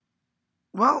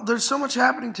Well, there's so much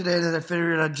happening today that I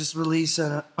figured I'd just release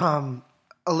a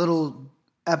little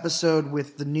episode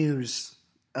with the news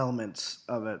elements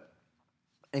of it,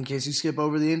 in case you skip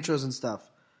over the intros and stuff.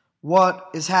 What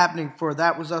is happening for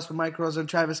That Was Us with Mike Carosa and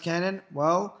Travis Cannon?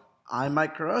 Well, I'm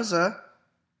Mike Carosa.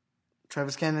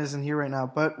 Travis Cannon isn't here right now,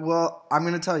 but, I'm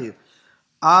going to tell you.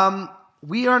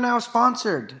 We are now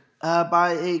sponsored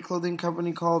by a clothing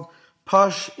company called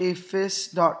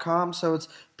pushefist.com. So it's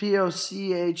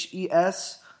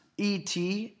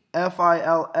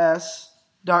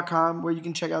POCHESETFILS.com, where you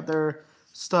can check out their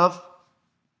stuff.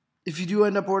 If you do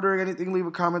end up ordering anything, leave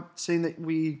a comment saying that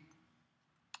we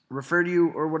refer to you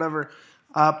or whatever.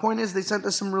 Point is, they sent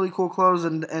us some really cool clothes,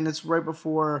 and it's right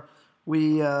before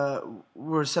we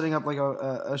were setting up like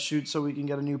a shoot so we can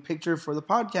get a new picture for the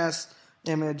podcast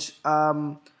image.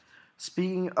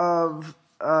 Speaking of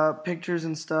pictures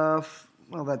and stuff,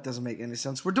 well, that doesn't make any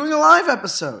sense. We're doing a live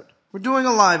episode. We've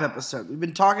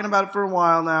been talking about it for a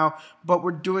while now, but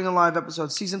we're doing a live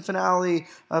episode. Season finale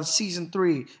of Season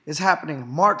 3 is happening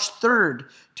March 3rd,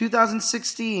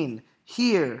 2016,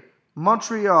 here,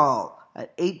 Montreal,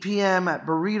 at 8 p.m. at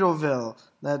Burritoville.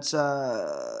 That's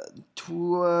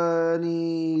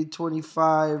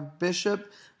 2025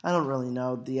 Bishop. I don't really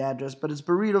know the address, but it's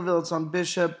Burritoville. It's on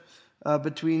Bishop,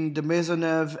 between de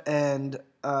Maisonneuve and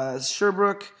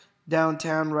Sherbrooke,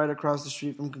 downtown, right across the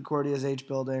street from Concordia's H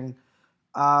building.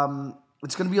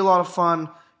 It's going to be a lot of fun.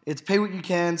 It's pay what you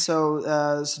can,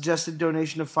 so suggested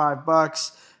donation of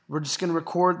 $5. We're just going to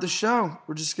record the show.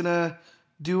 We're just going to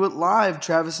do it live.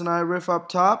 Travis and I riff up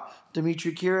top.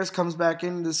 Dimitri Kiris comes back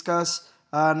in and discuss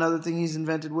another thing he's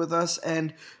invented with us,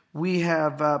 and we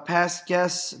have past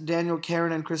guests Daniel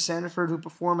Karen and Chris Sandiford, who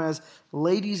perform as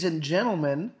Ladies and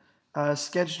Gentlemen, a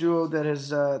sketch duo that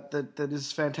is that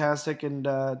is fantastic and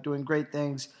doing great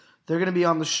things. They're going to be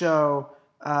on the show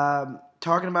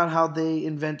talking about how they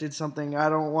invented something. I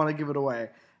don't want to give it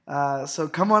away. So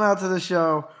come on out to the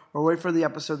show or wait for the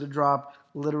episode to drop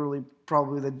literally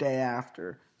probably the day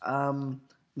after. I'm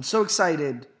so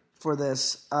excited for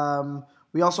this.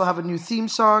 We also have a new theme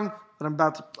song that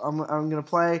I'm going to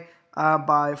play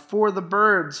by For the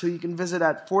Birds, who you can visit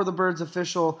at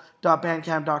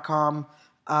forthebirdsofficial.bandcamp.com.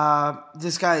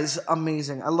 This guy is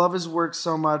amazing. I love his work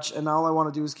so much, and all I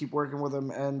want to do is keep working with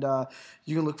him. And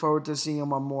you can look forward to seeing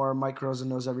him on more Mike Carosa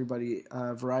Knows Everybody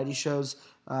variety shows.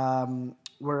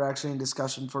 We're actually in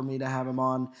discussion for me to have him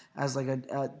on as like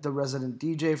the resident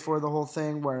DJ for the whole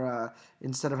thing, where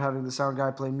instead of having the sound guy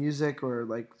play music or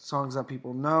like songs that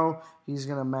people know, he's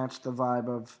going to match the vibe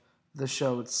of the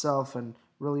show itself and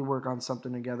really work on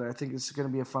something together. I think it's going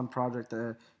to be a fun project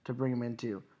to bring him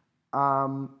into.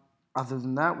 Other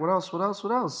than that, what else?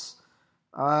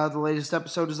 The latest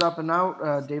episode is up and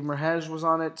out. Dave Merhej was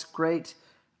on it. It's great.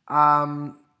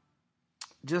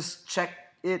 Just check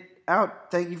it out.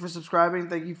 Thank you for subscribing.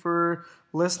 Thank you for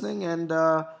listening. And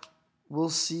we'll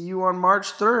see you on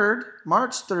March 3rd.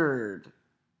 March 3rd.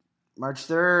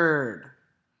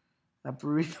 At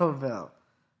Burritoville.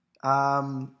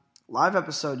 Live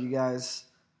episode, you guys.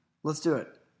 Let's do it.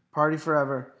 Party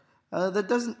forever.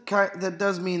 That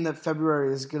does mean that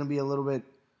February is going to be a little bit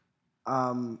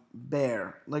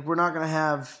bare. Like, we're not going to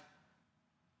have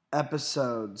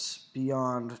episodes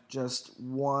beyond just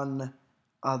one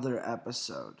other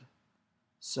episode.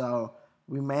 So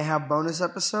we may have bonus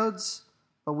episodes,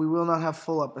 but we will not have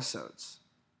full episodes.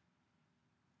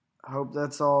 I hope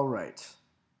that's all right.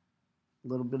 A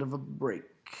little bit of a break,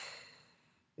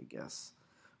 I guess.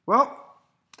 Well,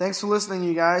 thanks for listening,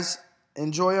 you guys.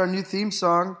 Enjoy our new theme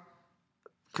song,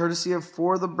 courtesy of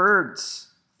For the Birds.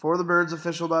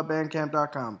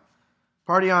 forthebirdsofficial.bandcamp.com.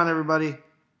 Party on, everybody.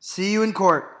 See you in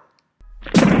court.